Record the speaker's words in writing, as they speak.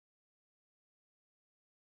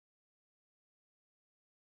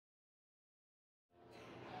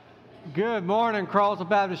Good morning, Carlsville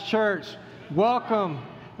Baptist Church. Welcome.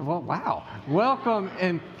 Well, wow. Welcome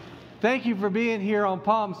and thank you for being here on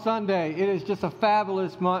Palm Sunday. It is just a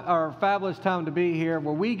fabulous month, or fabulous time to be here,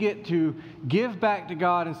 where we get to give back to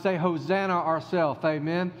God and say Hosanna ourselves.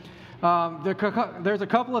 Amen. There's a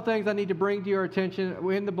couple of things I need to bring to your attention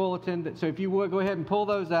in the bulletin. So if you would, go ahead and pull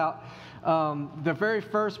those out. The very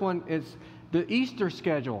first one is the Easter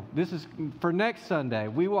schedule. This is for next Sunday.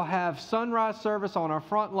 We will have sunrise service on our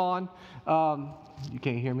front lawn. You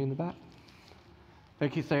can't hear me in the back? They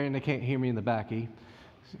keep saying they can't hear me in the back, E.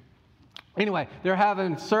 Anyway, they're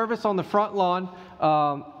having service on the front lawn.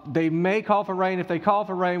 They may call for rain. If they call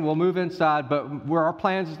for rain, we'll move inside. But our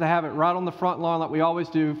plans is to have it right on the front lawn like we always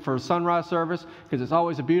do for sunrise service, because it's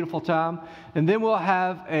always a beautiful time. And then we'll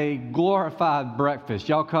have a glorified breakfast.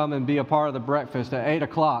 Y'all come and be a part of the breakfast at 8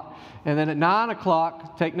 o'clock. And then at 9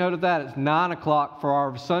 o'clock, take note of that, it's 9 o'clock for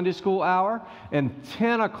our Sunday school hour and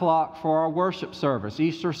 10 o'clock for our worship service,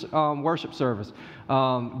 Easter worship service.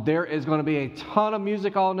 There is going to be a ton of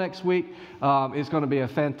music all next week. It's going to be a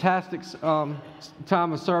fantastic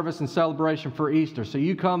time of service and celebration for Easter. So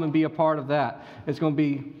you come and be a part of that. It's going to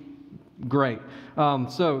be great.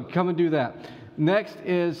 So come and do that. Next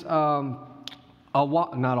is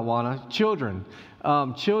children.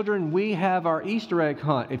 Children, we have our Easter egg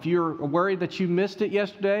hunt. If you're worried that you missed it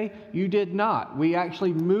yesterday, you did not. We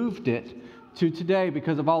actually moved it to today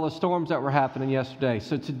because of all the storms that were happening yesterday.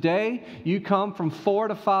 So today, you come from 4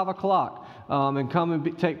 to 5 o'clock and come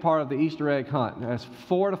and take part of the Easter egg hunt. That's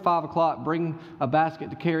 4 to 5 o'clock. Bring a basket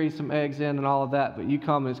to carry some eggs in and all of that. But you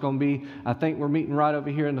come, and it's going to be, I think we're meeting right over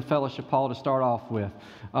here in the fellowship hall to start off with.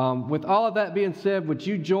 With all of that being said, would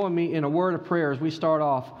you join me in a word of prayer as we start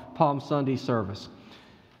off Palm Sunday service?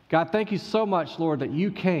 God, thank you so much, Lord, that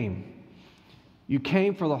you came. You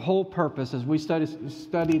came for the whole purpose, as we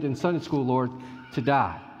studied in Sunday school, Lord, to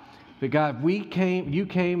die. But God, you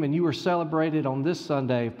came and you were celebrated on this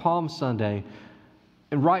Sunday, Palm Sunday,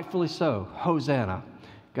 and rightfully so, Hosanna.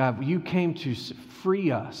 God, you came to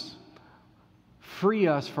free us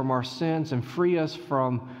from our sins and free us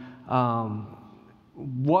from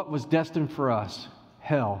what was destined for us,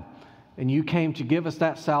 hell. And you came to give us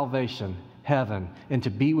that salvation, heaven, and to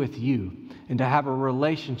be with you and to have a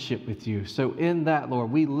relationship with you. So in that,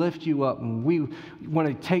 Lord, we lift you up, and we want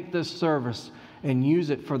to take this service and use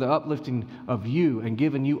it for the uplifting of you and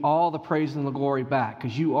giving you all the praise and the glory back,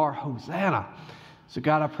 because you are Hosanna. So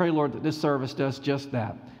God, I pray, Lord, that this service does just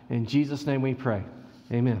that. In Jesus' name we pray.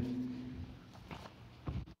 Amen.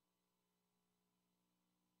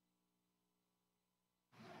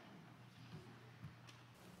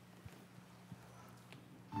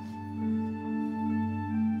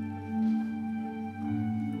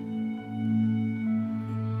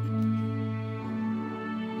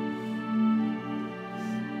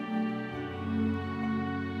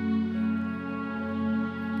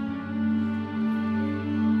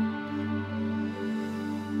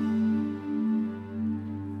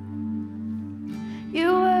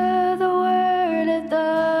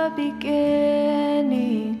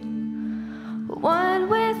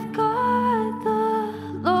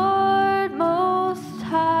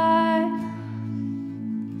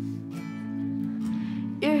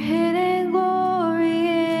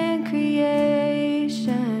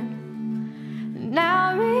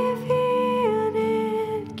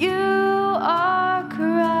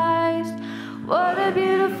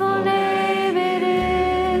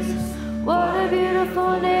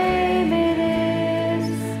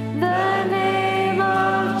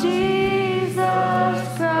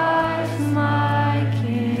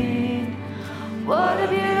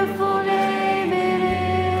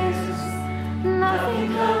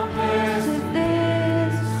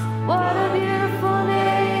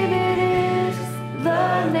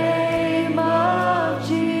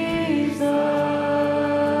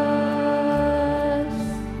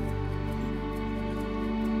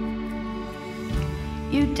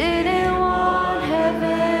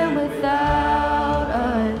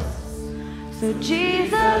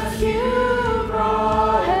 Jesus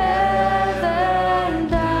Christ,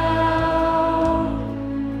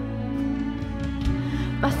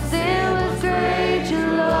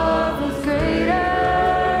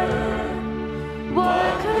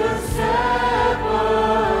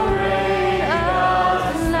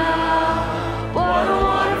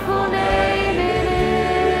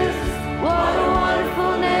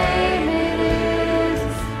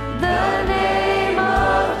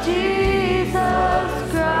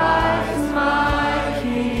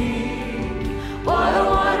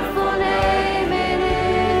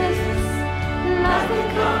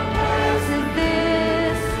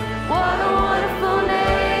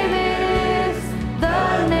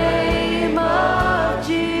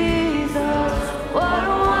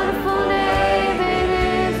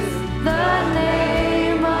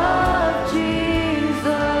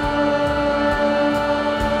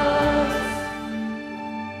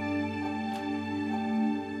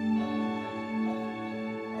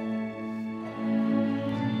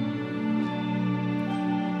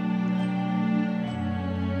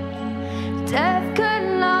 Death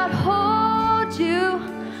could not hold you.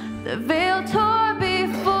 The veil tore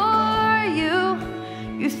before you.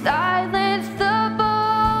 You silenced the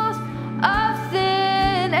boast of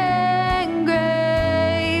sin and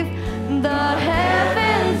grave. The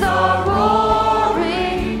heavens are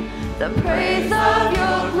roaring the praise of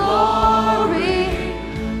your glory.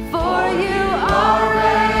 For you are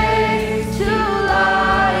raised to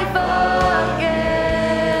life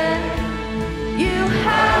again. You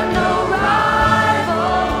have no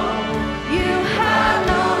rival, you have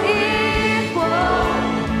no equal.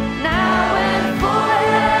 Now and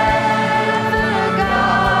forever,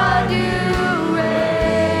 God, you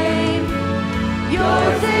reign.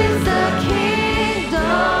 Yours is the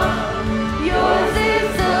kingdom, yours is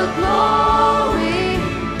the glory,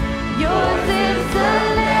 yours is the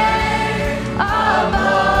name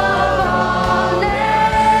above all names.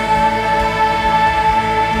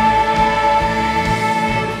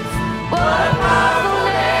 What a powerful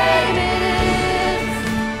name it is.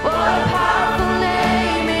 What a powerful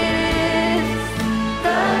name it is.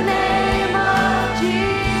 The name of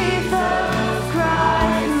Jesus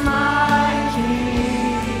Christ, my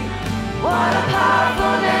King. What a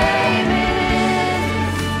powerful name it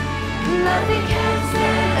is. Nothing can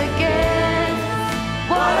stand against.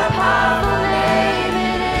 What a powerful name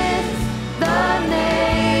it is. The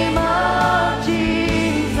name of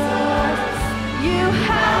Jesus. You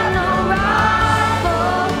have no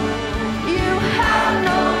rival, you have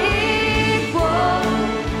no equal.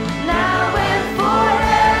 Now and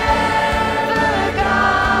forever,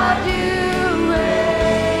 God, you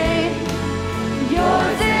reign.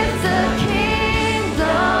 Yours is the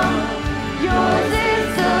kingdom, yours is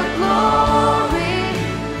the glory,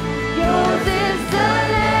 yours is the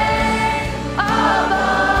name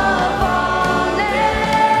above all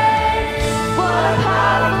names. What a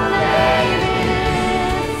powerful name it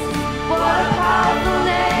is. What a powerful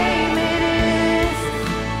name it is.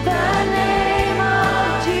 The name of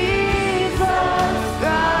Jesus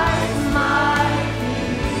Christ, my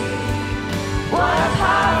King. What a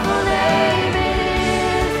powerful name it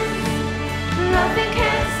is. Nothing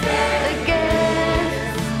can stand against.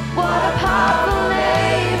 What a powerful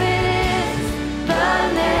name it is. The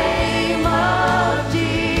name of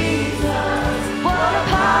Jesus. What a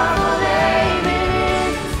powerful name it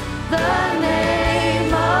is. The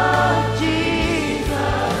name of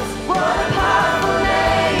Jesus. What a powerful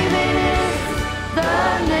name it is. The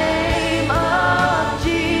name of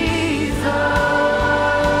Jesus.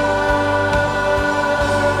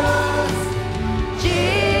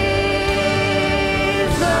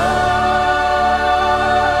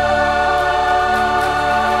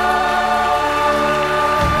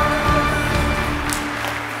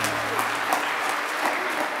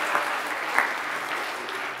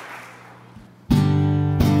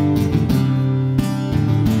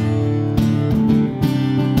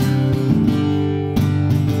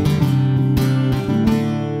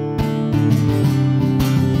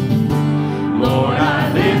 Lord,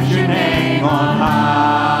 I lift your name on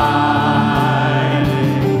high.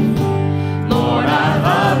 Lord, I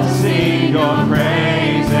love to sing your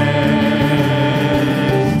praises.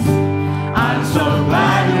 I'm so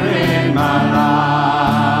glad you're in my life.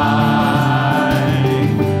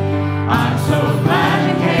 I'm so glad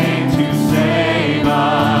you came to save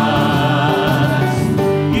us.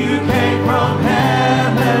 You came from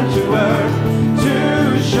heaven to earth to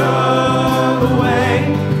show the way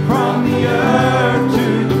from the earth to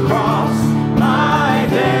the cross, my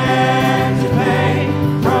debt to pay.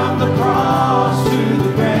 From the cross to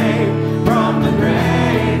the grave, from the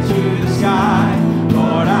grave to the sky.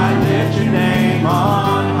 Lord, I lift your name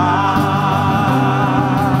on high.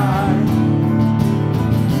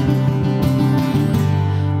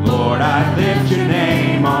 Lord, I lift your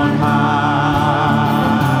name on high.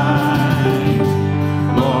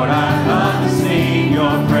 Lord, I love to sing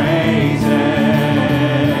your praises.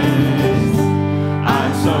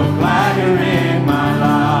 I'm so glad you're in my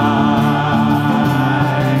life.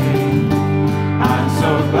 I'm so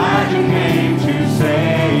glad you came to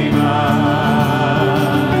save us.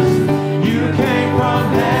 You came from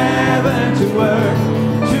heaven to earth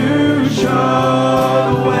to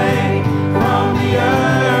show the way from the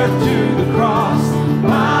earth to the cross,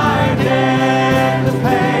 my debt to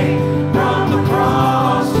pay. From the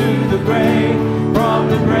cross to the grave, from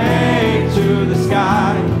the grave to the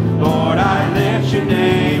sky. Lord, I lift your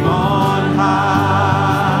name on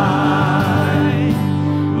high.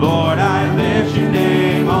 Lord, I lift your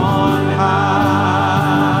name on high.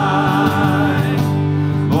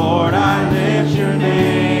 Lord, I lift your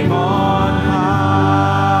name on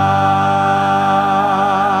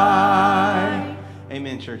high.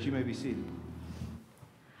 Amen, church. You may be seated.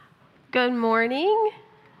 Good morning.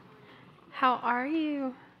 How are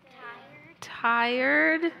you?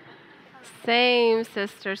 Tired? Same,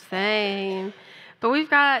 sister, same. But we've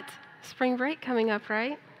got spring break coming up,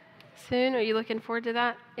 right? Soon. Are you looking forward to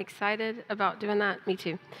that? Excited about doing that? Me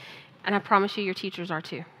too. And I promise you, your teachers are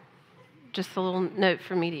too. Just a little note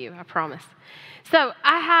from me to you, I promise. So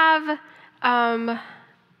I have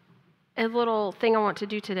a little thing I want to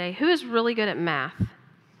do today. Who is really good at math?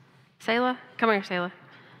 Selah? Come here, Selah.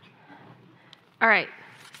 All right.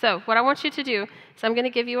 So what I want you to do is I'm going to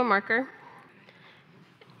give you a marker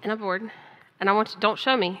and a board. And I want you, don't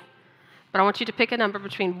show me, but I want you to pick a number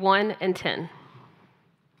between 1 and 10.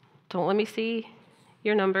 Don't let me see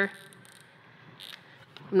your number.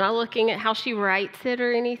 I'm not looking at how she writes it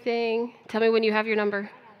or anything. Tell me when you have your number.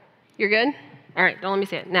 You're good? All right, don't let me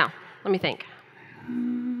see it. Now, let me think.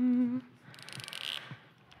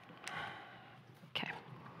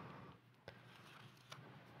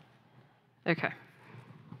 Okay.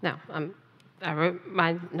 Now, I wrote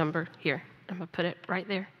my number here. I'm going to put it right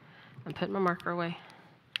there. I'm putting my marker away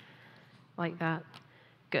like that.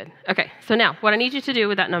 Good. Okay, so now what I need you to do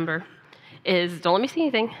with that number is, don't let me see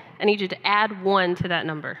anything. I need you to add 1 to that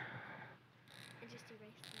number. Just erase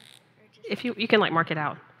them, If you can like mark it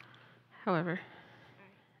out, however.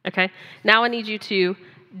 Okay, now I need you to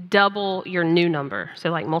double your new number. So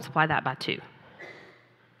like multiply that by 2.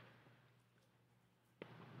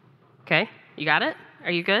 Okay, you got it?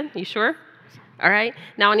 Are you good? You sure? All right,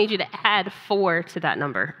 now I need you to add 4 to that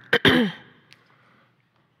number.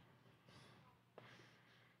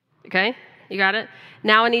 Okay, you got it?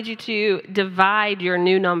 Now I need you to divide your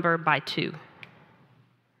new number by 2.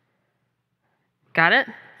 Got it?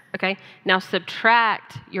 Okay, now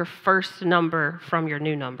subtract your first number from your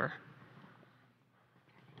new number.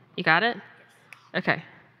 You got it? Okay.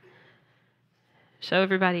 Show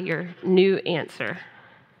everybody your new answer.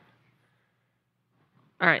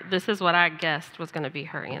 All right, this is what I guessed was going to be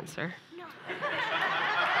her answer. No.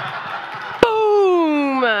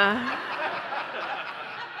 Boom!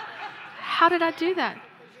 How did I do that?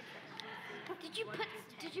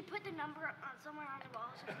 Did you put the number somewhere on the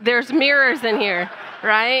wall? There's mirrors in here,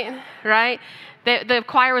 right? Right? The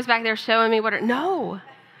choir was back there showing me no,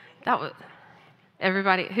 that was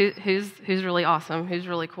everybody who's really awesome, who's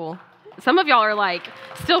really cool. Some of y'all are like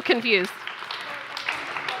still confused.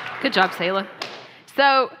 Good job, Selah.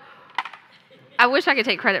 So I wish I could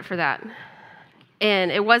take credit for that. And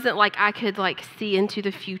it wasn't like I could like see into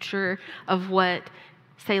the future of what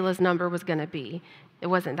Selah's number was going to be. It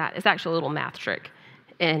wasn't that. It's actually a little math trick.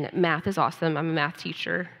 And math is awesome. I'm a math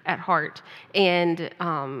teacher at heart. And it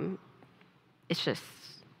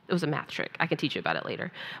was a math trick. I can teach you about it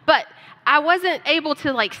later. But I wasn't able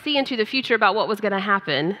to like see into the future about what was going to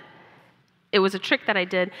happen. It was a trick that I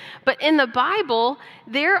did. But in the Bible,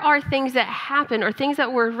 there are things that happen or things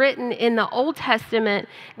that were written in the Old Testament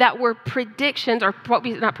that were predictions or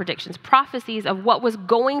not predictions, prophecies of what was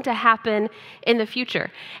going to happen in the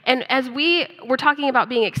future. And as we were talking about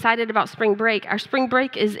being excited about spring break, our spring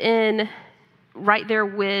break is in right there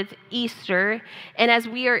with Easter. And as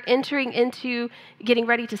we are entering into getting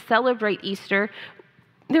ready to celebrate Easter,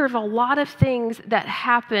 there's a lot of things that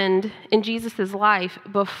happened in Jesus' life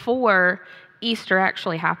before Easter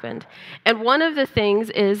actually happened. And one of the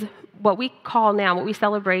things is what we call now, what we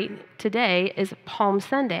celebrate today is Palm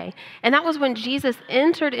Sunday. And that was when Jesus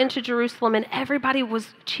entered into Jerusalem and everybody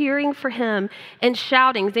was cheering for him and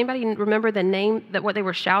shouting. Does anybody remember the name, what they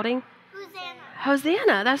were shouting? Hosanna.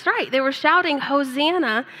 Hosanna, that's right. They were shouting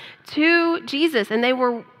Hosanna to Jesus, and they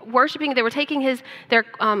were worshiping. They were taking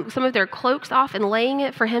some of their cloaks off and laying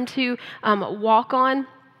it for him to walk on.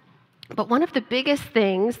 But one of the biggest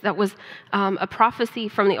things that was a prophecy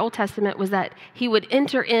from the Old Testament was that he would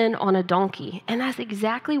enter in on a donkey, and that's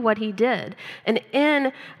exactly what he did. And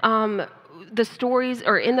in the stories,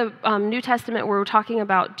 or in the New Testament, where we're talking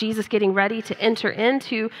about Jesus getting ready to enter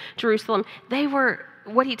into Jerusalem,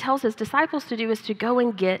 what he tells his disciples to do is to go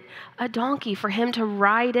and get a donkey for him to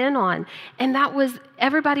ride in on. And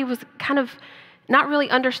everybody was kind of not really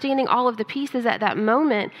understanding all of the pieces at that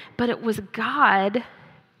moment, but it was God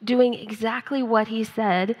doing exactly what he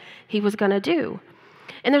said he was going to do.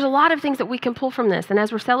 And there's a lot of things that we can pull from this. And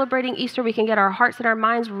as we're celebrating Easter, we can get our hearts and our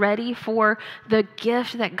minds ready for the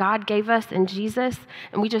gift that God gave us in Jesus.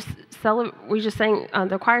 And we just sang,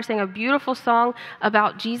 the choir sang a beautiful song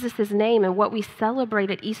about Jesus' name and what we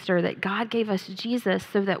celebrate at Easter, that God gave us Jesus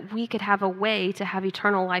so that we could have a way to have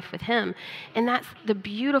eternal life with him. And that's the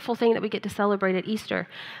beautiful thing that we get to celebrate at Easter.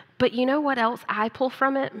 But you know what else I pull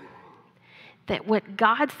from it? That what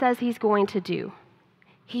God says he's going to do,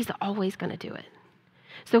 he's always going to do it.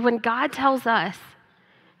 So when God tells us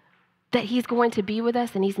that he's going to be with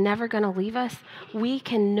us and he's never going to leave us, we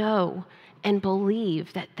can know and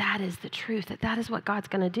believe that that is the truth, that that is what God's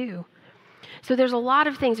going to do. So there's a lot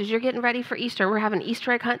of things as you're getting ready for Easter. We're having an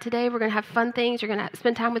Easter egg hunt today. We're going to have fun things. You're going to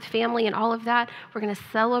spend time with family and all of that. We're going to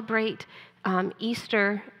celebrate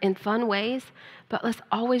Easter in fun ways. But let's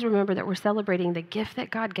always remember that we're celebrating the gift that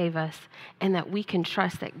God gave us and that we can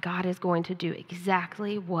trust that God is going to do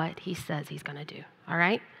exactly what he says he's going to do. All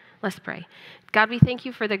right? Let's pray. God, we thank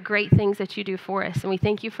you for the great things that you do for us. And we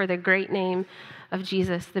thank you for the great name of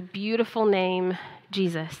Jesus, the beautiful name,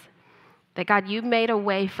 Jesus. That God, you made a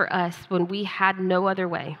way for us when we had no other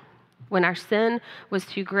way. When our sin was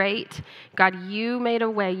too great, God, you made a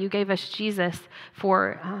way. You gave us Jesus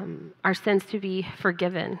for our sins to be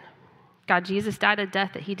forgiven. God, Jesus died a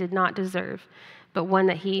death that he did not deserve, but one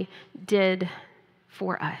that he did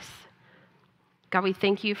for us. God, we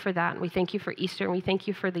thank you for that. And we thank you for Easter. And we thank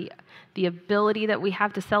you for the ability that we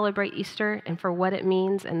have to celebrate Easter and for what it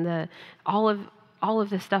means and all of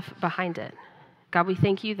the stuff behind it. God, we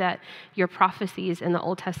thank you that your prophecies in the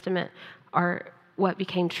Old Testament are what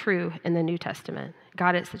became true in the New Testament.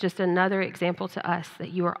 God, it's just another example to us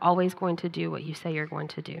that you are always going to do what you say you're going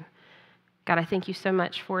to do. God, I thank you so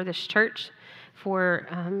much for this church, for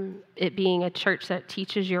it being a church that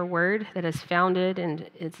teaches your word, that is founded, and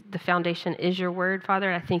the foundation is your word,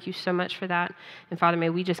 Father. I thank you so much for that. And Father, may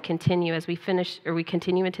we just continue as we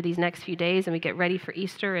continue into these next few days and we get ready for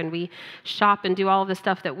Easter and we shop and do all of the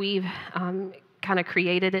stuff that we've kind of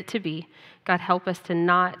created it to be. God, help us to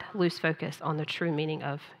not lose focus on the true meaning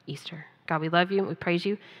of Easter. God, we love you and we praise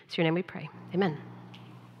you. It's your name we pray. Amen.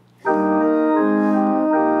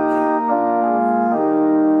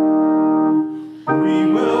 We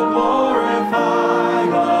will glorify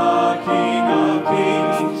the King of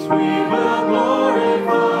Kings. We will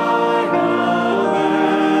glorify the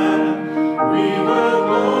Lamb. We will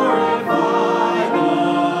glorify the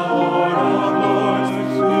Lord of Lords,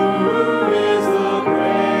 who is the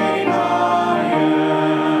great I am.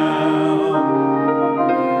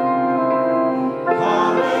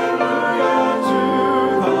 Hallelujah to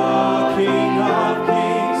the King of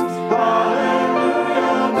Kings.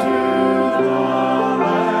 Hallelujah to the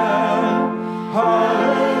Lamb.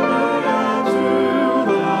 Hallelujah to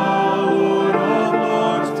the Lord of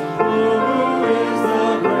Lords, who is the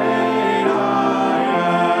great I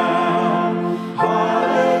am.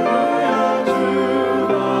 Hallelujah to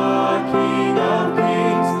the King of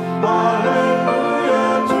Kings.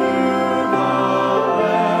 Hallelujah to the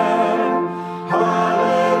Lamb.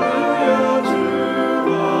 Hallelujah to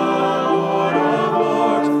the Lord of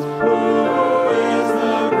Lords, who is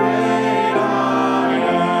the great I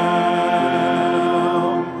am.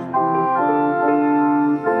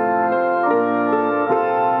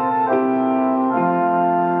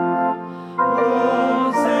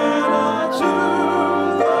 Hosanna to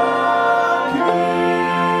the King.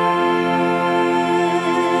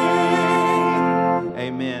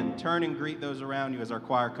 Amen. Turn and greet those around you as our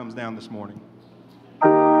choir comes down this morning.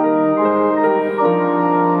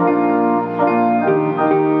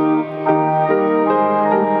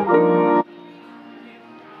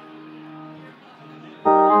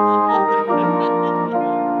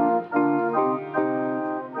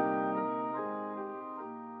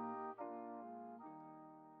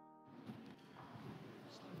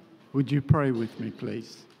 Would you pray with me,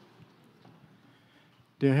 please?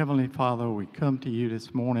 Dear Heavenly Father, we come to you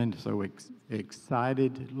this morning so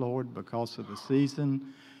excited, Lord, because of the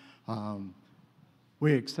season.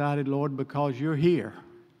 We're excited, Lord, because you're here.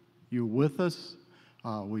 You're with us.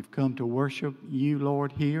 We've come to worship you,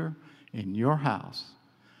 Lord, here in your house.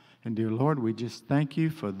 And dear Lord, we just thank you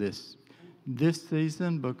for this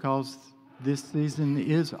season, because this season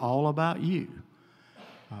is all about you.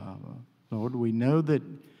 Lord, we know that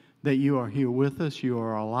you are here with us, you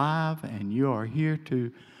are alive, and you are here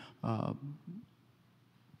to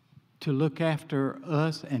look after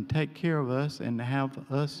us and take care of us and have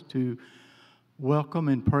us to welcome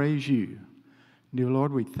and praise you. Dear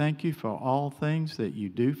Lord, we thank you for all things that you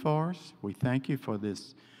do for us. We thank you for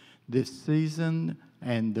this season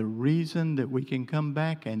and the reason that we can come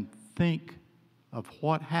back and think of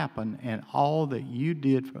what happened and all that you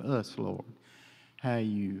did for us, Lord. How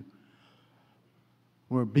you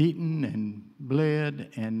were beaten and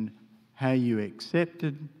bled, and how you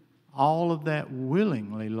accepted all of that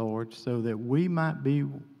willingly, Lord, so that we might be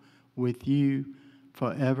with you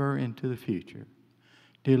forever into the future.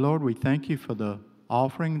 Dear Lord, we thank you for the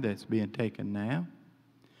offering that's being taken now.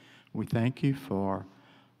 We thank you for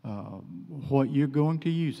what you're going to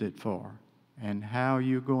use it for and how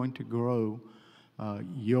you're going to grow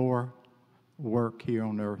your work here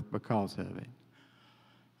on earth because of it.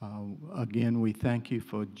 Again, we thank you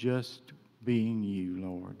for just being you,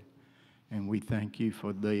 Lord. And we thank you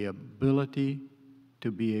for the ability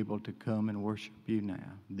to be able to come and worship you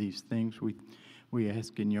now. These things we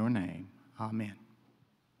ask in your name. Amen.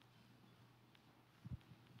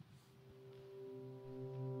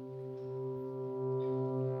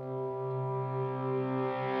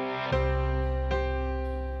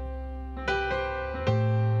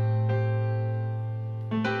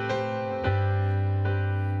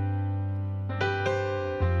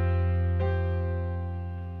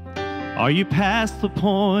 Are you past the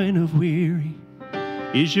point of weary?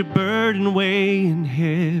 Is your burden weighing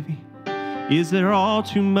heavy? Is there all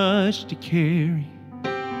too much to carry?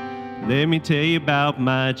 Let me tell you about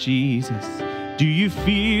my Jesus. Do you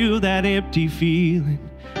feel that empty feeling?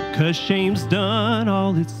 'Cause shame's done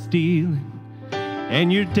all it's stealing,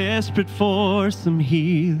 and you're desperate for some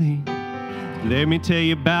healing. Let me tell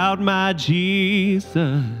you about my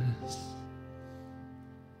Jesus.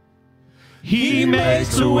 He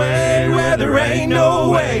makes a way where there ain't no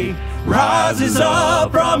way, rises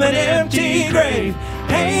up from an empty grave.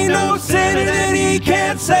 Ain't no sinner that he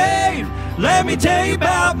can't save. Let me tell you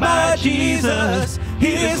about my Jesus.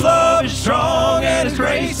 His love is strong and his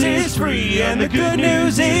grace is free. And the good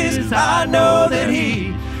news is I know that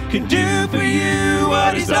he can do for you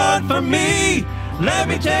what he's done for me. Let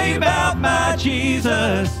me tell you about my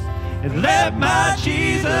Jesus. And let my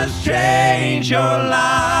Jesus change your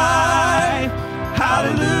life.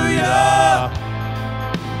 Hallelujah.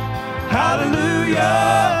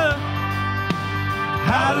 Hallelujah.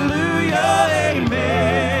 Hallelujah.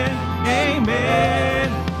 Amen. Amen.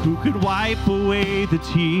 Who could wipe away the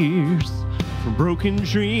tears from broken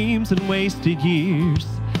dreams and wasted years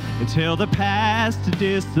and tell the past to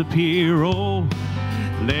disappear? Oh,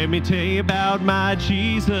 let me tell you about my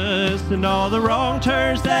Jesus and all the wrong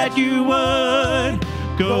turns that you would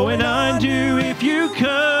go and undo if you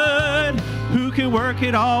could. Who can work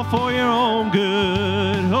it all for your own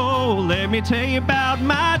good? Oh, let me tell you about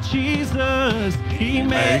my Jesus. He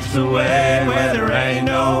makes a way where there ain't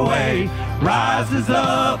no way, rises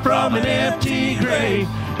up from an empty grave.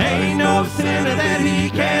 Ain't no sinner that he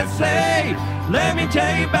can't save. Let me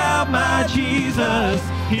tell you about my Jesus.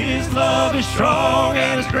 His love is strong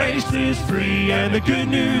and his grace is free. And the good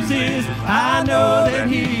news is I know that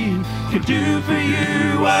he can do for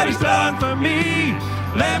you what he's done for me.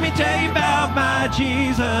 Let me tell you about my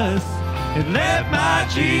Jesus. And let my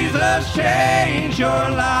Jesus change your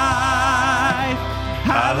life.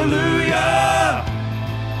 Hallelujah.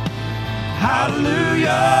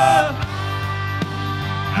 Hallelujah.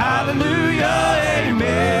 Hallelujah.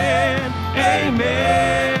 Amen.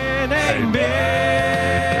 Amen. Amen.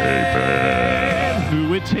 Who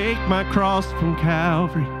would take my cross from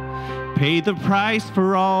Calvary, pay the price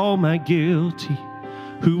for all my guilty?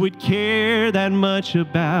 Who would care that much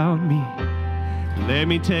about me? Let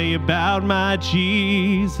me tell you about my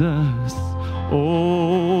Jesus.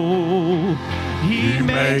 Oh, he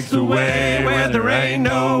makes a way where there ain't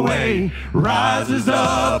no way, rises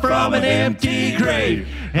up from an empty grave.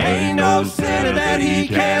 Ain't no sinner that he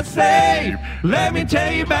can't save. Let me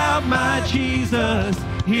tell you about my Jesus.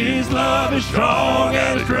 His love is strong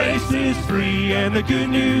and his grace is free. And the good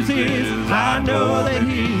news is I know that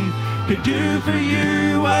he can do for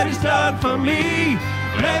you what he's done for me.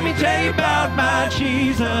 Let me tell you about my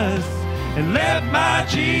Jesus. And let my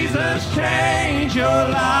Jesus change your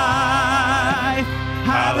life.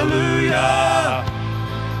 Hallelujah.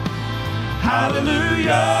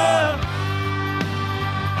 Hallelujah.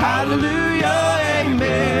 Hallelujah.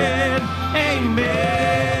 Amen.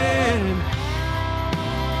 Amen.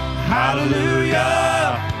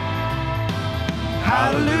 Hallelujah.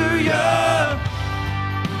 Hallelujah.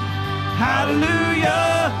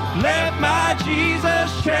 Hallelujah. Let my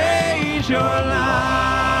Jesus change your life.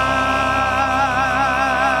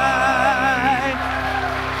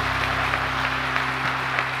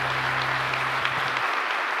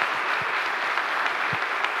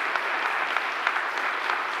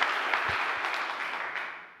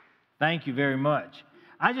 Thank you very much.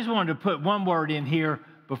 I just wanted to put one word in here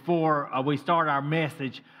before we start our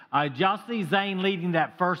message. Did y'all see Zane leading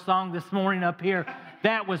that first song this morning up here?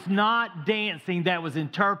 That was not dancing, that was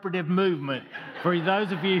interpretive movement. For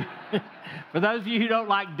those of you who don't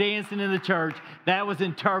like dancing in the church, that was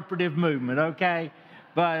interpretive movement, okay?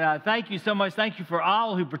 But thank you so much. Thank you for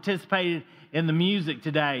all who participated in the music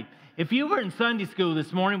today. If you were in Sunday school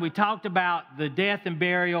this morning, we talked about the death and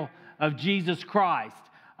burial of Jesus Christ.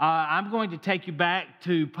 I'm going to take you back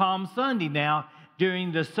to Palm Sunday now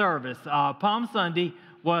during the service. Palm Sunday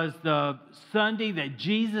was the Sunday that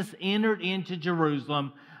Jesus entered into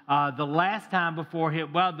Jerusalem the last time before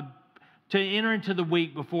to enter into the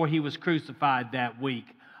week before he was crucified that week.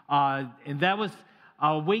 And that was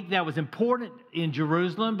a week that was important in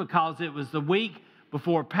Jerusalem because it was the week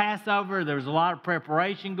before Passover. There was a lot of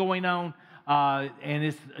preparation going on, and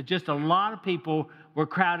it's just a lot of people were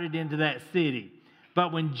crowded into that city.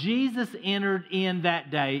 But when Jesus entered in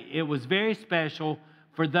that day, it was very special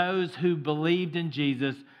for those who believed in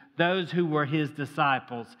Jesus, those who were his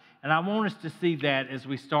disciples. And I want us to see that as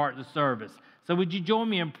we start the service. So would you join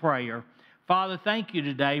me in prayer? Father, thank you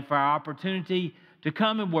today for our opportunity to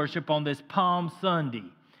come and worship on this Palm Sunday.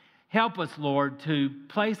 Help us, Lord, to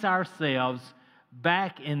place ourselves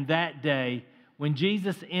back in that day when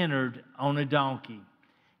Jesus entered on a donkey.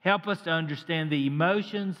 Help us to understand the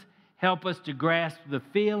emotions, help us to grasp the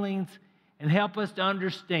feelings, and help us to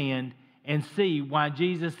understand and see why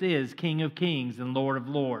Jesus is King of Kings and Lord of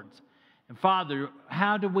Lords. And Father,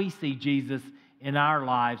 how do we see Jesus in our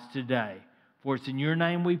lives today? For it's in your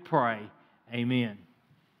name we pray. Amen.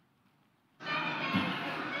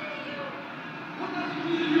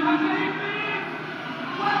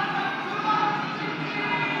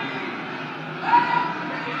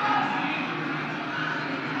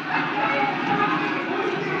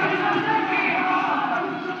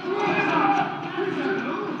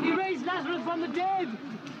 He raised Lazarus from the dead.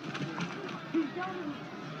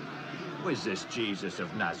 Who is this Jesus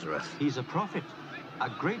of Nazareth? He's a prophet, a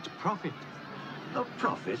great prophet. A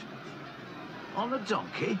prophet? On a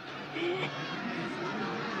donkey?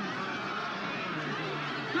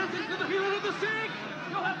 Blessings to the healer of the sick.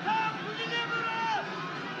 You have come to deliver us.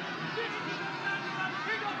 Jesus of Nazareth,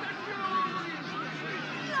 King of the Jews.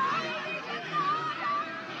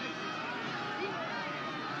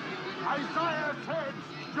 Isaiah said,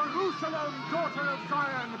 Jerusalem, daughter of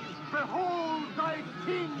Zion, behold, thy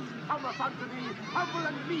king cometh unto thee, humble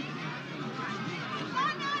and meek.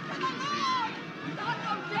 Honor to the Lord, Son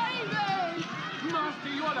of David! Master,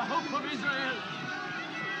 you are the hope of Israel.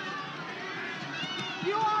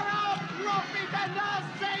 You are our prophet and our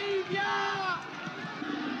savior!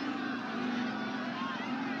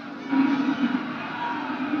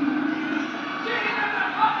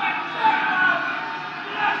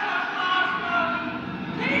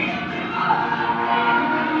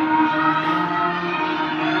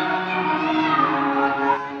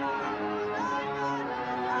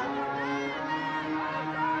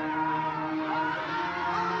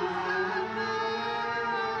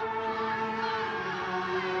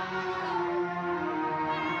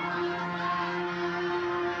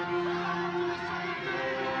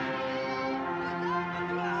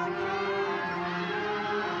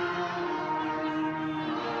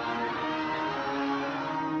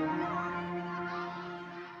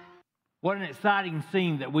 What an exciting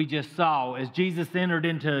scene that we just saw as Jesus entered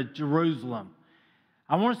into Jerusalem.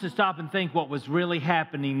 I want us to stop and think what was really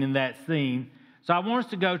happening in that scene. So I want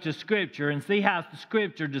us to go to Scripture and see how the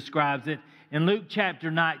Scripture describes it in Luke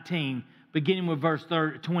chapter 19, beginning with verse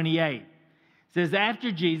 28. It says,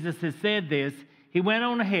 after Jesus had said this, he went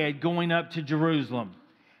on ahead going up to Jerusalem.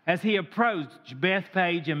 As he approached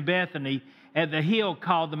Bethphage and Bethany at the hill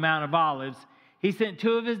called the Mount of Olives, he sent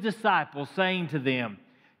two of his disciples, saying to them,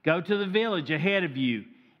 go to the village ahead of you,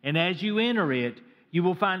 and as you enter it, you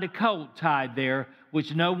will find a colt tied there,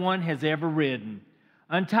 which no one has ever ridden.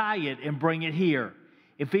 Untie it and bring it here.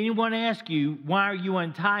 If anyone asks you, why are you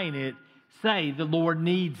untying it? Say, the Lord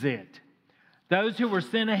needs it. Those who were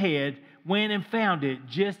sent ahead went and found it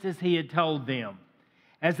just as he had told them.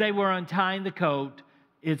 As they were untying the colt,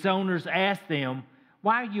 its owners asked them,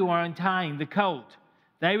 why are you untying the colt?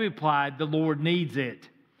 They replied, the Lord needs it.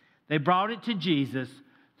 They brought it to Jesus,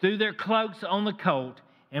 threw their cloaks on the colt,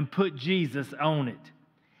 and put Jesus on it.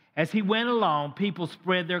 As he went along, people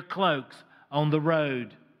spread their cloaks on the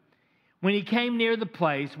road. When he came near the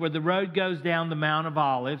place where the road goes down the Mount of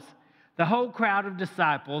Olives, the whole crowd of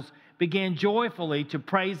disciples began joyfully to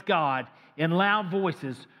praise God in loud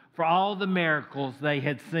voices for all the miracles they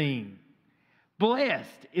had seen.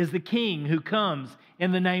 Blessed is the King who comes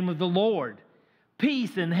in the name of the Lord.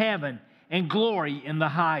 Peace in heaven and glory in the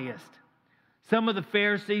highest. Some of the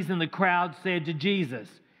Pharisees in the crowd said to Jesus,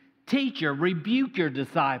 Teacher, rebuke your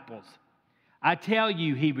disciples. I tell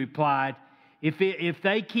you, he replied, if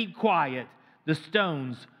they keep quiet, the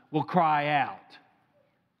stones will cry out.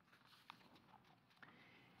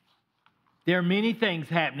 There are many things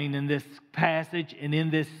happening in this passage and in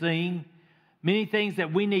this scene, many things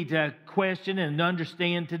that we need to question and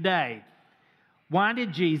understand today. Why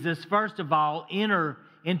did Jesus, first of all, enter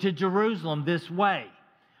into Jerusalem this way?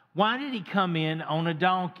 Why did he come in on a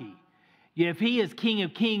donkey? If he is King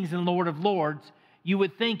of Kings and Lord of Lords, you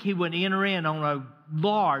would think he would enter in on a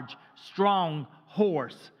large, strong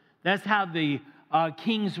horse. That's how the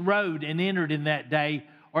kings rode and entered in that day,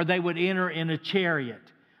 or they would enter in a chariot.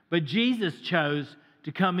 But Jesus chose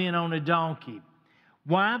to come in on a donkey.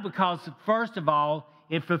 Why? Because, first of all,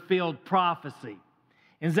 it fulfilled prophecy.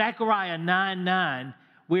 In Zechariah 9:9,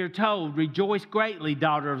 we are told, "Rejoice greatly,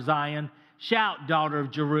 daughter of Zion. Shout, daughter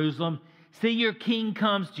of Jerusalem. See, your king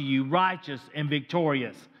comes to you, righteous and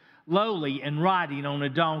victorious, lowly and riding on a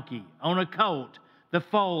donkey, on a colt, the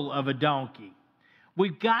foal of a donkey."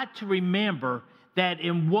 We've got to remember that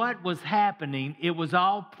in what was happening, it was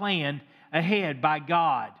all planned ahead by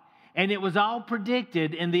God. And it was all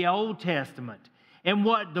predicted in the Old Testament. And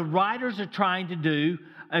what the writers are trying to do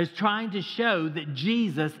is trying to show that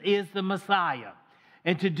Jesus is the Messiah.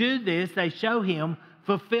 And to do this, they show him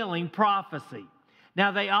fulfilling prophecy.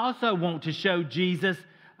 Now, they also want to show Jesus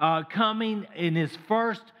coming in his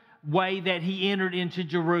first way that he entered into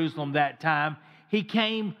Jerusalem that time. He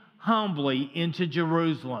came humbly into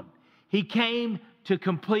Jerusalem. He came to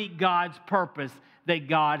complete God's purpose that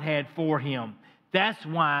God had for him. That's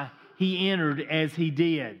why he entered as he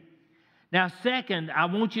did. Now, second, I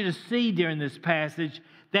want you to see during this passage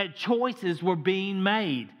that choices were being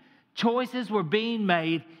made. Choices were being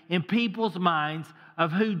made in people's minds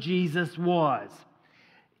of who Jesus was.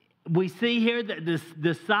 We see here that the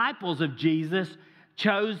disciples of Jesus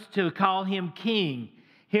chose to call him king.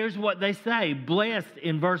 Here's what they say. Blessed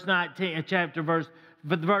in verse 19, chapter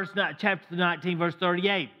 19, verse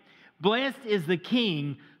 38. Blessed is the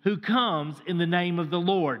king who comes in the name of the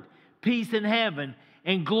Lord. Peace in heaven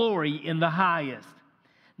and glory in the highest.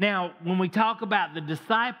 Now, when we talk about the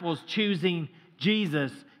disciples choosing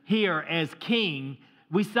Jesus here as king,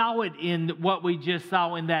 we saw it in what we just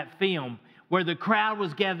saw in that film, where the crowd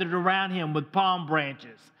was gathered around him with palm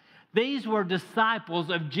branches. These were disciples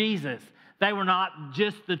of Jesus. They were not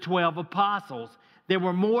just the 12 apostles. There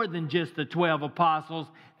were more than just the 12 apostles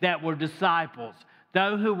that were disciples.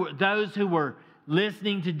 Those who were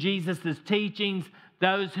listening to Jesus' teachings,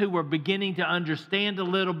 those who were beginning to understand a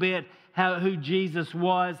little bit who Jesus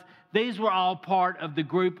was, these were all part of the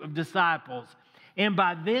group of disciples. And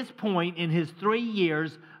by this point in his 3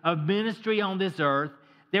 years of ministry on this earth,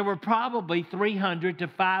 there were probably 300 to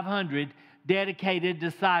 500 dedicated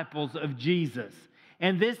disciples of Jesus.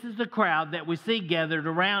 And this is the crowd that we see gathered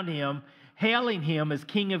around him, hailing him as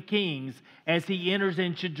King of Kings as he enters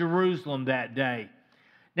into Jerusalem that day.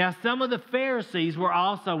 Now, some of the Pharisees were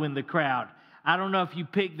also in the crowd. I don't know if you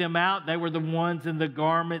picked them out. They were the ones in the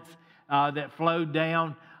garments that flowed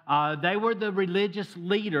down. They were the religious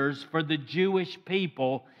leaders for the Jewish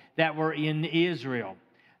people that were in Israel.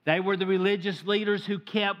 They were the religious leaders who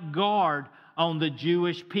kept guard on the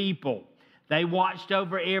Jewish people. They watched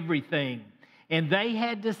over everything. And they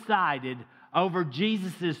had decided over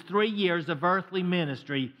Jesus' 3 years of earthly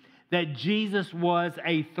ministry that Jesus was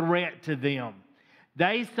a threat to them.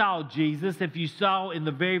 They saw Jesus, if you saw in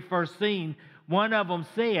the very first scene, one of them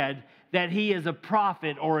said that he is a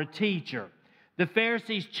prophet or a teacher. The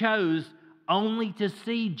Pharisees chose only to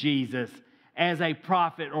see Jesus as a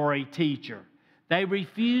prophet or a teacher. They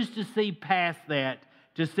refused to see past that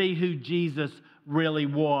to see who Jesus really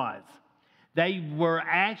was. They were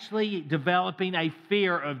actually developing a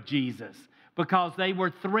fear of Jesus because they were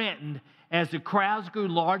threatened as the crowds grew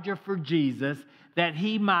larger for Jesus that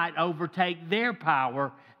he might overtake their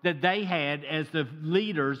power that they had as the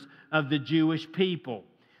leaders of the Jewish people.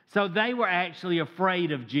 So they were actually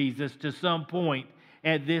afraid of Jesus to some point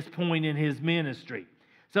at this point in his ministry.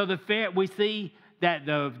 So we see that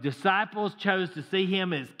the disciples chose to see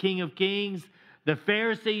him as King of Kings. The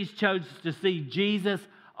Pharisees chose to see Jesus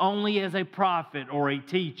only as a prophet or a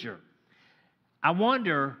teacher. I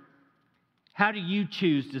wonder, how do you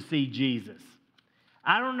choose to see Jesus?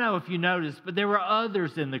 I don't know if you noticed, but there were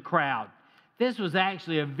others in the crowd. This was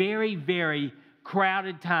actually a very, very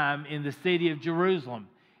crowded time in the city of Jerusalem.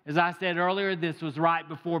 As I said earlier, this was right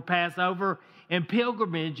before Passover, and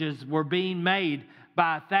pilgrimages were being made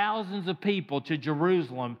by thousands of people to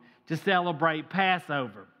Jerusalem to celebrate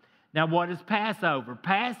Passover. Now, what is Passover?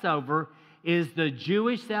 Passover is the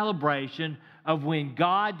Jewish celebration of when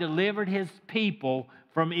God delivered his people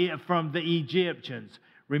from the Egyptians.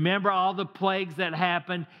 Remember all the plagues that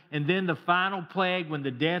happened, and then the final plague when the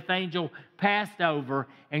death angel passed over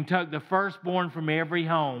and took the firstborn from every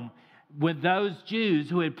home. With those Jews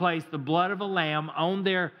who had placed the blood of a lamb on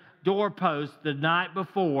their doorpost the night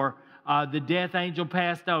before the death angel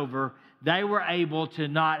passed over, they were able to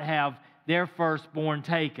not have their firstborn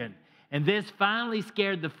taken. And this finally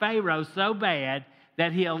scared the Pharaoh so bad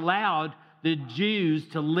that he allowed the Jews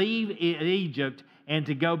to leave Egypt and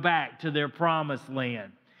to go back to their promised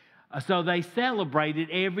land. So they celebrated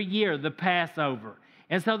every year the Passover.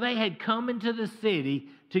 And so they had come into the city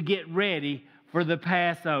to get ready for the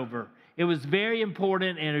Passover. It was very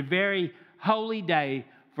important and a very holy day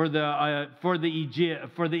for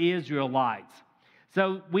the Israelites.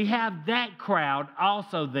 So we have that crowd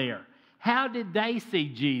also there. How did they see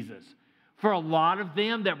Jesus? For a lot of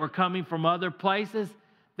them that were coming from other places,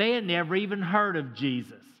 they had never even heard of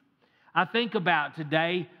Jesus. I think about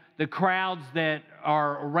today the crowds that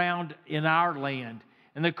are around in our land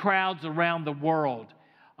and the crowds around the world.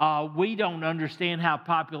 We don't understand how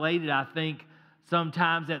populated, I think,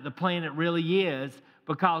 sometimes that the planet really is,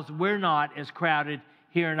 because we're not as crowded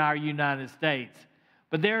here in our United States.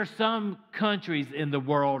 But there are some countries in the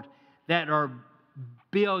world that are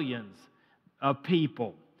billions of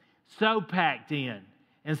people, so packed in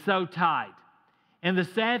and so tight. And the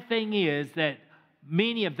sad thing is that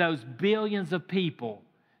many of those billions of people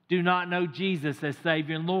do not know Jesus as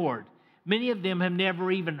Savior and Lord. Many of them have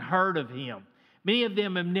never even heard of Him. Many of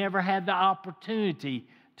them have never had the opportunity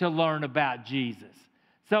to learn about Jesus.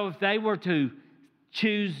 So if they were to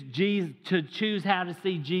choose how to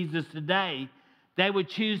see Jesus today, they would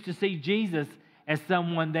choose to see Jesus as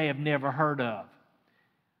someone they have never heard of.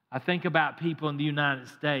 I think about people in the United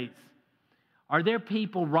States. Are there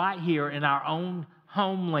people right here in our own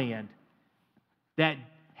homeland that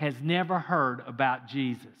has never heard about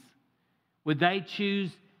Jesus? Would they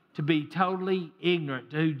choose to be totally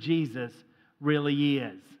ignorant to who Jesus really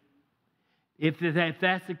is? If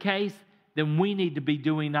that's the case, then we need to be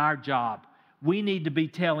doing our job. We need to be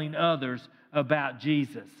telling others about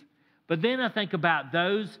Jesus. But then I think about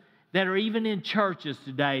those that are even in churches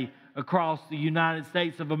today across the United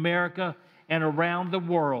States of America and around the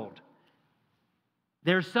world.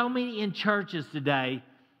 There are so many in churches today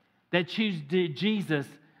that choose Jesus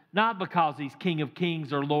not because He's King of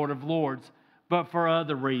Kings or Lord of Lords, but for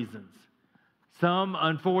other reasons. Some,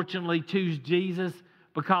 unfortunately, choose Jesus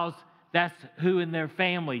because that's who in their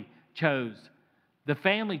family chose. The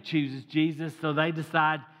family chooses Jesus, so they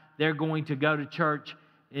decide they're going to go to church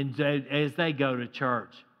as they go to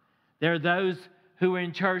church. There are those who are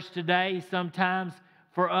in church today sometimes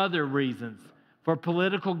for other reasons, for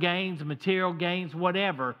political gains, material gains,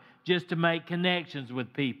 whatever, just to make connections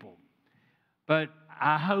with people. But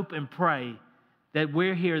I hope and pray that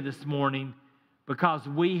we're here this morning because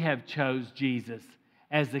we have chose Jesus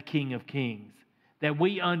as the King of Kings, that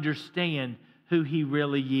we understand who He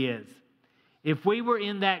really is. If we were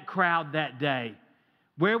in that crowd that day,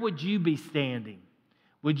 where would you be standing?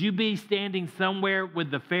 Would you be standing somewhere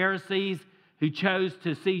with the Pharisees who chose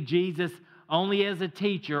to see Jesus only as a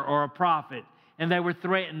teacher or a prophet, and they were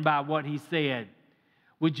threatened by what He said?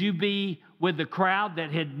 Would you be with the crowd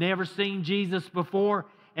that had never seen Jesus before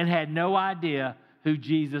and had no idea who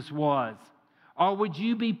Jesus was? Or would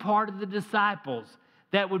you be part of the disciples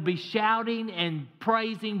that would be shouting and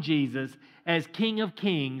praising Jesus as King of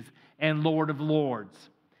Kings and Lord of Lords?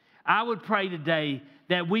 I would pray today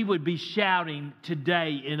that we would be shouting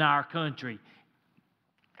today in our country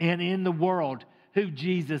and in the world who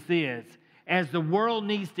Jesus is, as the world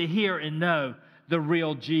needs to hear and know the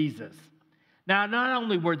real Jesus. Now, not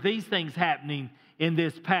only were these things happening in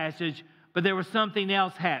this passage, but there was something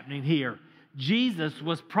else happening here. Jesus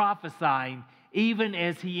was prophesying even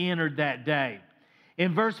as He entered that day.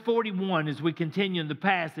 In verse 41, as we continue in the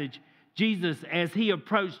passage, Jesus, as He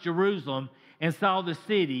approached Jerusalem and saw the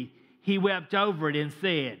city, He wept over it and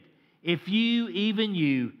said, "If you, even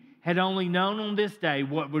you, had only known on this day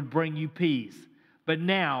what would bring you peace, but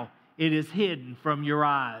now it is hidden from your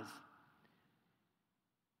eyes."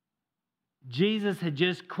 Jesus had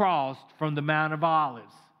just crossed from the Mount of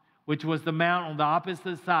Olives, which was the mount on the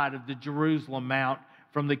opposite side of the Jerusalem Mount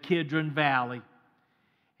from the Kidron Valley.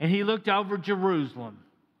 And He looked over Jerusalem,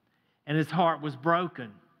 and His heart was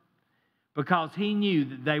broken because He knew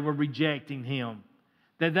that they were rejecting Him,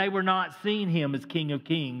 that they were not seeing Him as King of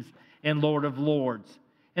Kings and Lord of Lords.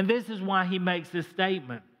 And this is why He makes this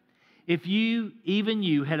statement. If you, even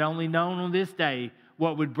you, had only known on this day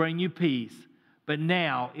what would bring you peace, but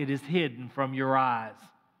now it is hidden from your eyes.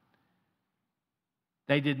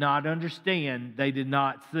 They did not understand. They did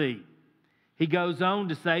not see. He goes on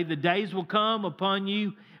to say, the days will come upon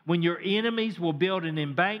you when your enemies will build an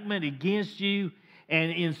embankment against you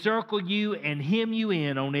and encircle you and hem you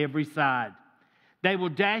in on every side. They will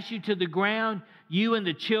dash you to the ground, you and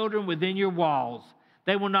the children within your walls.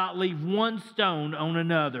 They will not leave one stone on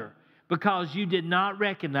another, because you did not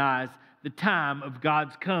recognize the time of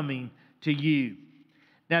God's coming to you.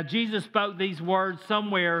 Now, Jesus spoke these words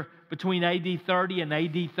somewhere between AD 30 and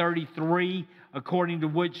AD 33 according to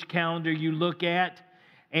which calendar you look at.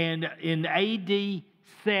 And in AD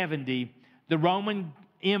 70, the Roman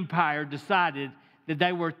Empire decided that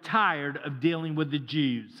they were tired of dealing with the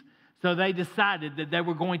Jews. So they decided that they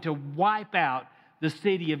were going to wipe out the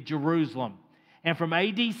city of Jerusalem. And from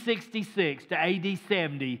AD 66 to AD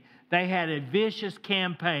 70, they had a vicious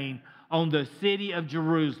campaign on the city of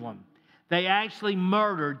Jerusalem. They actually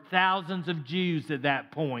murdered thousands of Jews at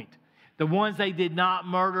that point. The ones they did not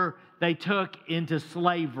murder, they took into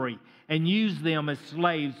slavery and used them as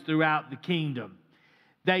slaves throughout the kingdom.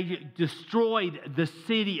 They destroyed the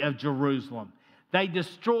city of Jerusalem. They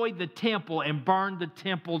destroyed the temple and burned the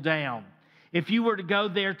temple down. If you were to go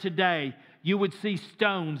there today, you would see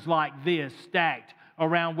stones like this stacked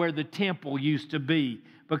around where the temple used to be,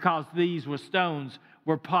 because these stones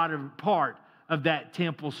were part of that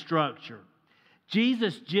temple structure.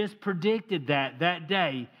 Jesus just predicted that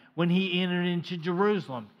day when he entered into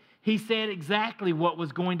Jerusalem. He said exactly what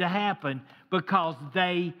was going to happen because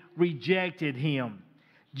they rejected him.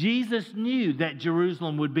 Jesus knew that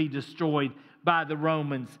Jerusalem would be destroyed by the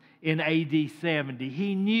Romans in AD 70.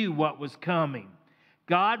 He knew what was coming.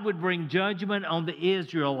 God would bring judgment on the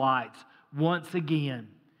Israelites once again.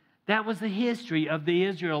 That was the history of the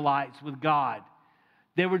Israelites with God.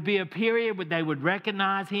 There would be a period where they would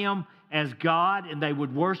recognize him as God and they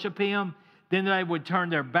would worship him. Then they would turn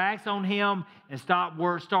their backs on him and start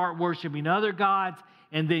worshiping other gods.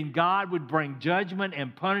 And then God would bring judgment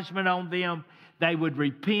and punishment on them. They would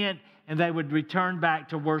repent and they would return back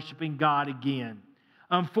to worshiping God again.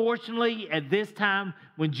 Unfortunately, at this time,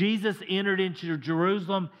 when Jesus entered into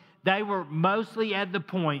Jerusalem, they were mostly at the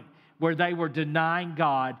point where they were denying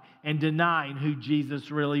God and denying who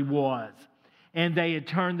Jesus really was. And they had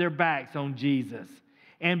turned their backs on Jesus.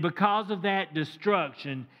 And because of that,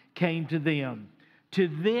 destruction came to them. To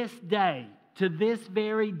this day, to this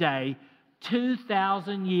very day,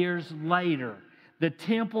 2,000 years later, the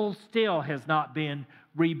temple still has not been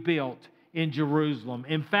rebuilt in Jerusalem.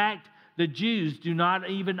 In fact, the Jews do not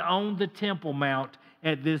even own the Temple Mount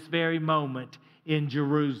at this very moment in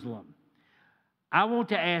Jerusalem. I want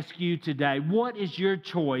to ask you today, what is your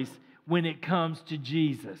choice when it comes to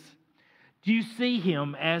Jesus? Do you see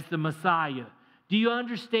him as the Messiah? Do you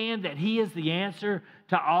understand that he is the answer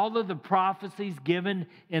to all of the prophecies given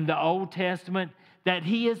in the Old Testament? That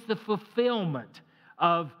he is the fulfillment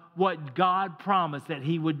of what God promised that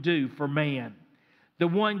he would do for man. The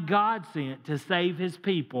one God sent to save his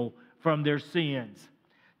people from their sins.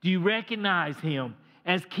 Do you recognize him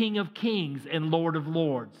as King of Kings and Lord of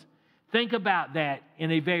Lords? Think about that in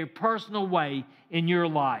a very personal way in your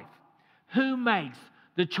life. Who makes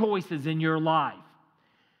the choices in your life?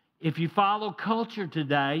 If you follow culture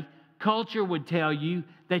today, culture would tell you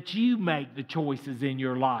that you make the choices in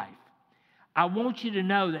your life. I want you to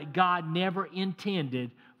know that God never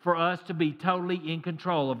intended for us to be totally in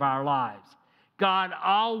control of our lives. God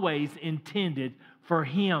always intended for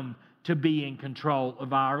him to be in control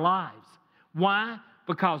of our lives. Why?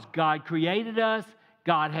 Because God created us.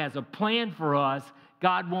 God has a plan for us.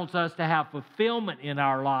 God wants us to have fulfillment in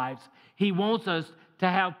our lives. He wants us to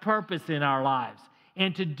have purpose in our lives.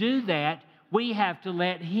 And to do that, we have to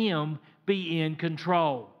let him be in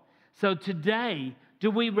control. So today, do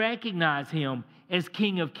we recognize him as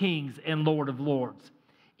King of Kings and Lord of Lords?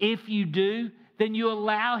 If you do, then you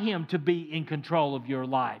allow him to be in control of your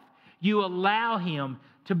life. You allow him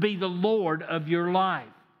to be the Lord of your life.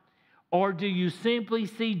 Or do you simply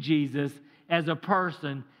see Jesus as a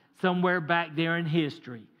person somewhere back there in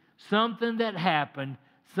history? Something that happened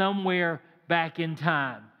somewhere back in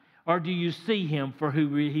time? Or do you see him for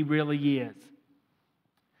who he really is?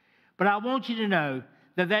 But I want you to know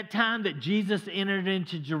that time that Jesus entered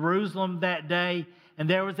into Jerusalem that day, and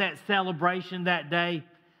there was that celebration that day,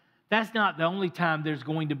 that's not the only time there's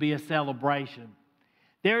going to be a celebration.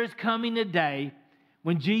 There is coming a day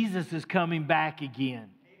when Jesus is coming back again.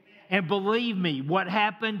 And believe me, what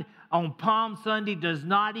happened on Palm Sunday does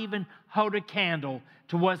not even hold a candle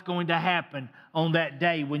to what's going to happen on that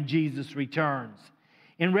day when Jesus returns.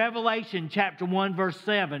 In Revelation chapter 1, verse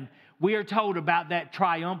 7, we are told about that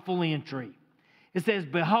triumphal entry. It says,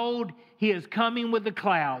 "Behold, he is coming with the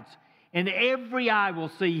clouds, and every eye will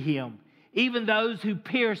see him, even those who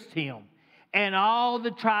pierced him, and all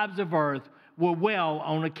the tribes of earth will wail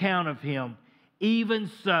on account of him. Even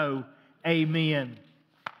so, amen."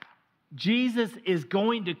 Jesus is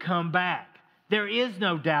going to come back. There is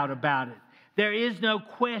no doubt about it. There is no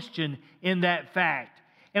question in that fact.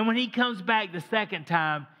 And when he comes back the second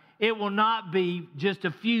time, it will not be just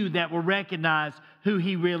a few that will recognize who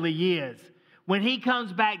he really is. When he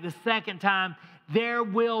comes back the second time, there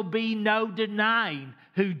will be no denying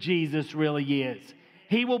who Jesus really is.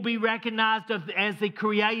 He will be recognized as the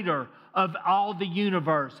creator of all the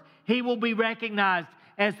universe. He will be recognized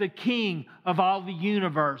as the king of all the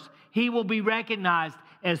universe. He will be recognized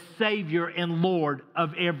as Savior and Lord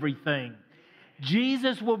of everything.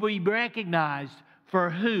 Jesus will be recognized for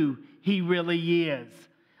who He really is.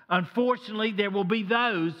 Unfortunately, there will be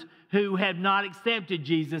those who have not accepted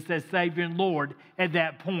Jesus as Savior and Lord at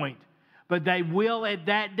that point. But they will at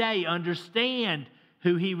that day understand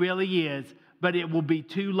who He really is, but it will be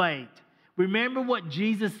too late. Remember what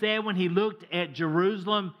Jesus said when He looked at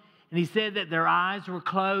Jerusalem and He said that their eyes were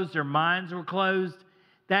closed, their minds were closed?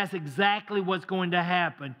 That's exactly what's going to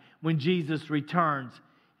happen when Jesus returns.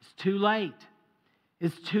 It's too late.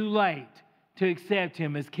 It's too late to accept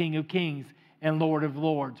Him as King of Kings and Lord of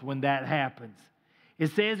Lords when that happens.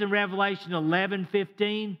 It says in Revelation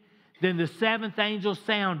 11:15, then the seventh angel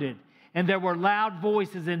sounded, and there were loud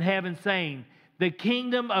voices in heaven saying, the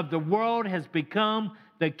kingdom of the world has become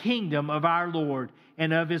the kingdom of our Lord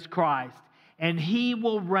and of His Christ, and He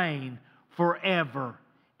will reign forever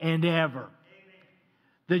and ever.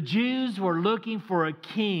 The Jews were looking for a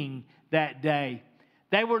king that day.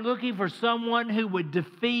 They were looking for someone who would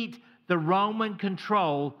defeat the Roman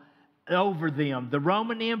control over them, the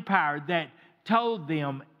Roman Empire that told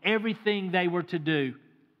them everything they were to do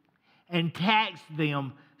and taxed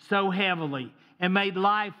them so heavily and made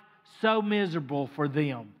life so miserable for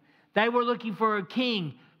them. They were looking for a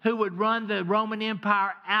king who would run the Roman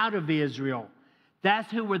Empire out of Israel.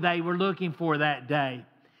 That's who they were looking for that day.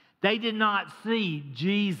 They did not see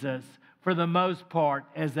Jesus, for the most part,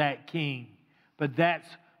 as that king, but that's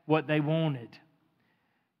what they wanted.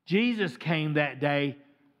 Jesus came that day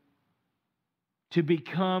to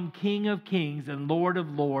become King of Kings and Lord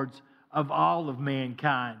of Lords of all of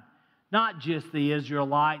mankind, not just the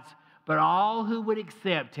Israelites, but all who would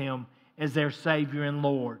accept Him as their Savior and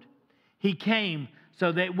Lord. He came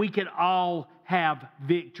so that we could all have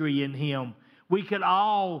victory in Him. We could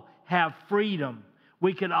all have freedom.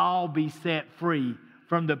 We could all be set free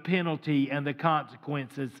from the penalty and the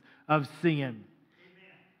consequences of sin.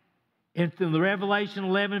 In the Revelation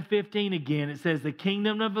 11:15 again, it says, the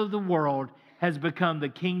kingdom of the world has become the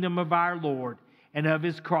kingdom of our Lord and of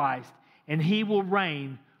His Christ, and He will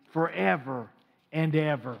reign forever and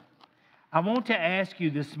ever. I want to ask you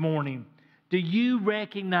this morning, do you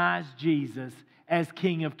recognize Jesus as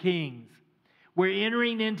King of Kings? We're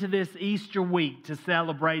entering into this Easter week to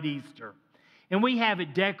celebrate Easter. And we have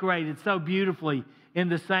it decorated so beautifully in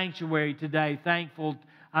the sanctuary today.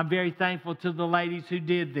 I'm very thankful to the ladies who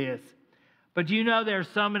did this. But you know there are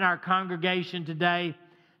some in our congregation today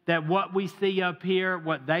that what we see up here,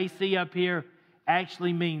 what they see up here,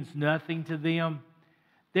 actually means nothing to them.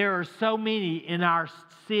 There are so many in our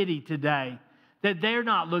city today that they're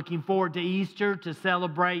not looking forward to Easter to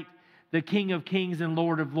celebrate the King of Kings and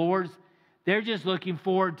Lord of Lords. They're just looking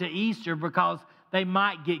forward to Easter because they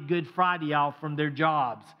might get Good Friday off from their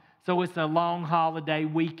jobs. So it's a long holiday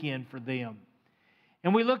weekend for them.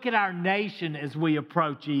 And we look at our nation as we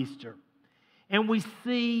approach Easter. And we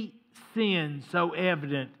see sin so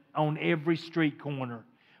evident on every street corner.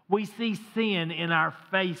 We see sin in our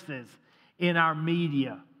faces, in our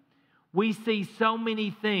media. We see so many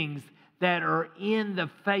things that are in the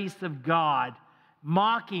face of God,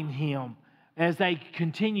 mocking Him as they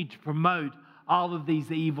continue to promote all of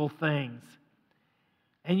these evil things.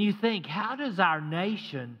 And you think, how does our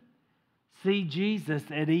nation see Jesus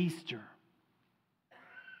at Easter?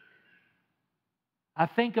 I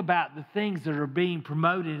think about the things that are being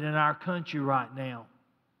promoted in our country right now.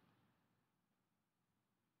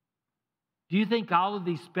 Do you think all of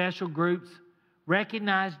these special groups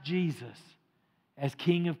recognize Jesus as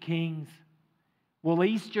King of Kings? Will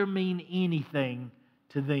Easter mean anything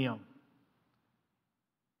to them?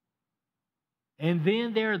 And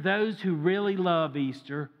then there are those who really love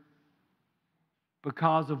Easter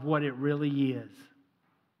because of what it really is.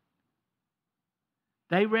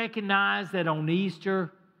 They recognize that on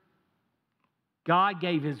Easter, God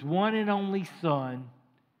gave His one and only Son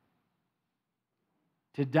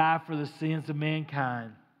to die for the sins of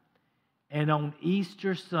mankind. And on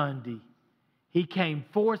Easter Sunday, He came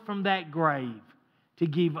forth from that grave to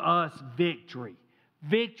give us victory.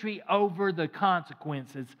 Victory over the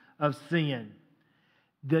consequences of sin.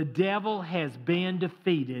 The devil has been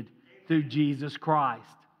defeated through Jesus Christ.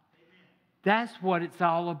 That's what it's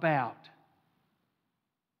all about.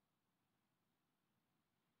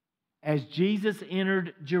 As Jesus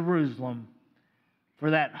entered Jerusalem for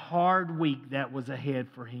that hard week that was ahead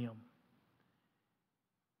for Him,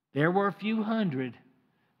 there were a few hundred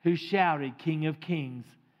who shouted, King of Kings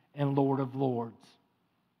and Lord of Lords.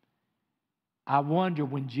 I wonder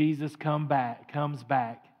when Jesus comes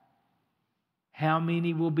back, how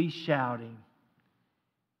many will be shouting,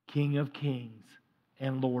 King of Kings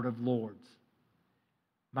and Lord of Lords?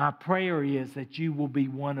 My prayer is that you will be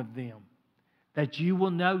one of them, that you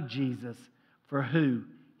will know Jesus for who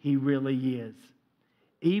He really is.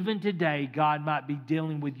 Even today, God might be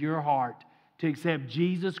dealing with your heart to accept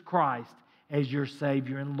Jesus Christ as your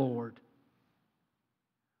Savior and Lord.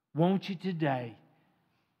 Won't you today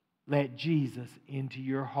let Jesus into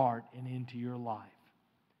your heart and into your life?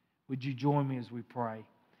 Would you join me as we pray?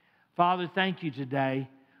 Father, thank you today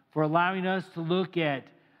for allowing us to look at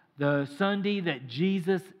the Sunday that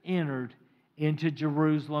Jesus entered into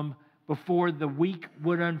Jerusalem before the week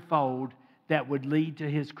would unfold that would lead to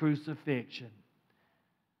His crucifixion.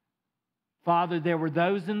 Father, there were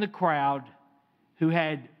those in the crowd who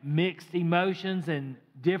had mixed emotions and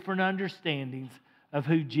different understandings of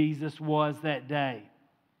who Jesus was that day.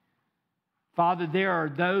 Father, there are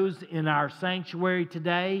those in our sanctuary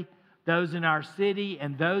today, those in our city,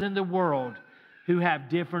 and those in the world who have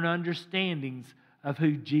different understandings of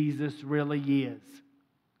who Jesus really is.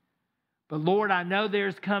 But Lord, I know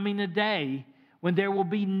there's coming a day when there will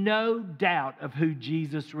be no doubt of who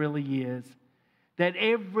Jesus really is, that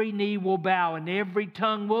every knee will bow and every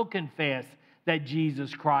tongue will confess that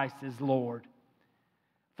Jesus Christ is Lord.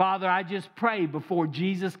 Father, I just pray before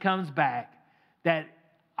Jesus comes back that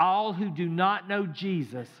all who do not know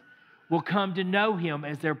Jesus will come to know Him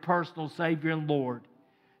as their personal Savior and Lord,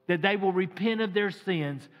 that they will repent of their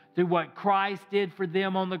sins through what Christ did for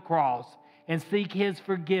them on the cross and seek His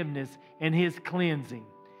forgiveness and His cleansing,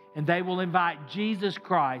 and they will invite Jesus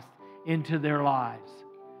Christ into their lives.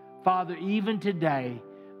 Father, even today,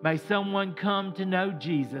 may someone come to know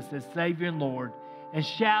Jesus as Savior and Lord and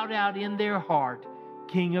shout out in their heart,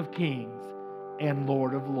 King of Kings and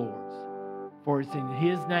Lord of Lords. For it's in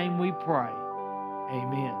His name we pray.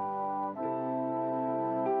 Amen.